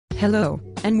Hello,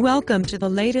 and welcome to the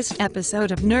latest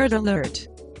episode of Nerd Alert.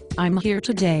 I'm here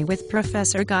today with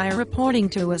Professor Guy reporting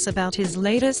to us about his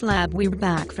latest lab. We're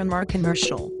back from our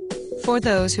commercial. For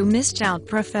those who missed out,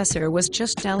 Professor was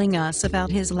just telling us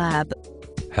about his lab.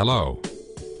 Hello.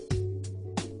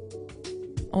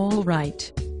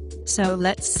 Alright. So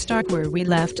let's start where we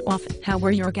left off. How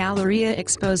were your Galleria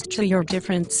exposed to your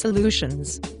different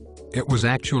solutions? It was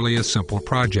actually a simple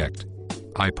project.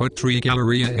 I put 3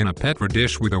 Galleria in a Petri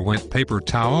dish with a wet paper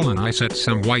towel and I set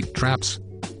some white traps.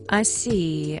 I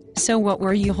see. So what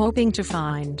were you hoping to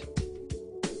find?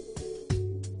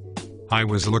 I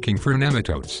was looking for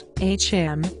nematodes.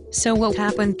 So what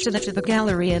happened to the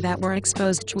Galleria that were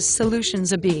exposed to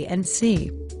solutions A, B, and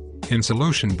C? In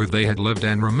solution B, they had lived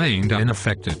and remained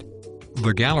unaffected.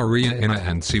 The Galleria in A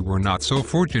and C were not so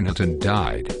fortunate and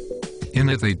died. In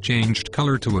A they changed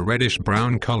color to a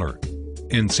reddish-brown color.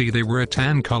 In C they were a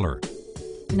tan color.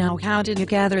 Now how did you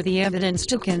gather the evidence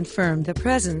to confirm the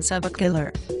presence of a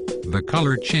killer? The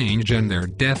color change and their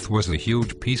death was a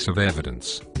huge piece of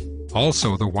evidence.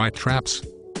 Also the white traps.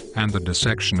 And the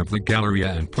dissection of the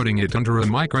Galleria and putting it under a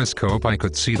microscope, I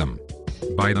could see them.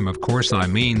 By them of course I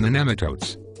mean the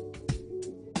nematodes.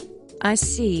 I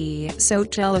see. So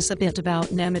tell us a bit about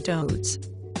nematodes.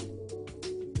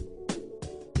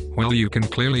 Well, you can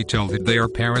clearly tell that they are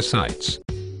parasites.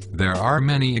 There are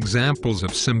many examples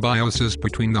of symbiosis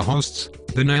between the hosts,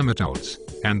 the nematodes,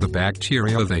 and the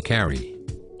bacteria they carry.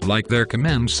 Like their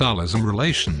commensalism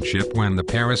relationship when the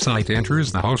parasite enters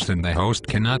the host and the host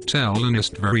cannot tell and is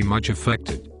very much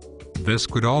affected. This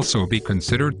could also be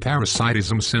considered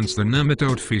parasitism since the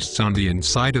nematode feasts on the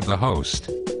inside of the host.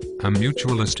 A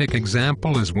mutualistic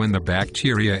example is when the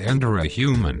bacteria enter a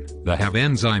human, they have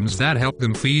enzymes that help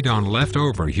them feed on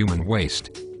leftover human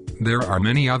waste. There are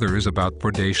many others about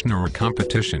predation or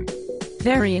competition.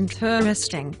 Very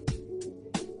interesting.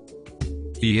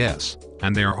 Yes,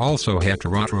 and there are also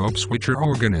heterotrophs, which are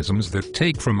organisms that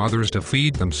take from others to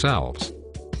feed themselves.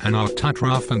 An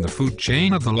autotroph in the food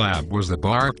chain of the lab was the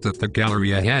bark that the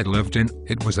Galleria had lived in.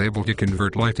 It was able to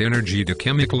convert light energy to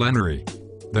chemical energy.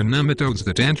 The nematodes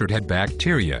that entered had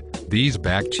bacteria. These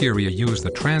bacteria use the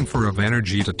transfer of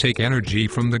energy to take energy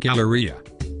from the Galleria.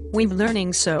 We're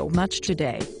learning so much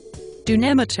today. Do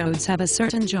nematodes have a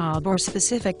certain job or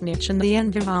specific niche in the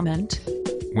environment?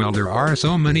 Well, there are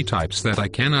so many types that I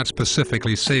cannot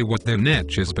specifically say what their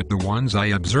niche is, but the ones I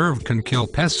observed can kill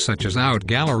pests such as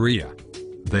Galleria.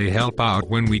 They help out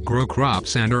when we grow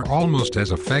crops and are almost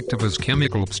as effective as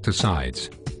chemical pesticides.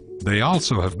 They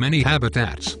also have many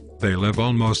habitats. They live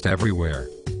almost everywhere.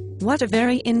 What a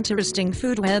very interesting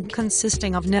food web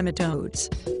consisting of nematodes.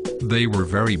 They were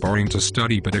very boring to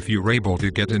study, but if you're able to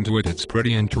get into it, it's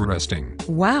pretty interesting.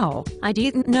 Wow, I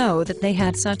didn't know that they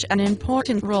had such an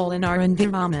important role in our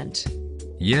environment.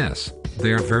 Yes,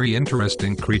 they're very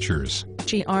interesting creatures.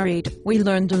 Great, we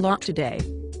learned a lot today.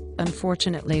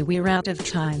 Unfortunately, we're out of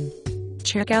time.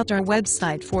 Check out our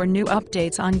website for new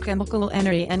updates on chemical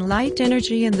energy and light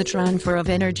energy and the transfer of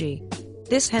energy.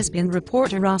 This has been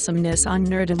Reporter Awesomeness on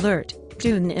Nerd Alert.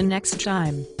 Tune in next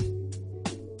time.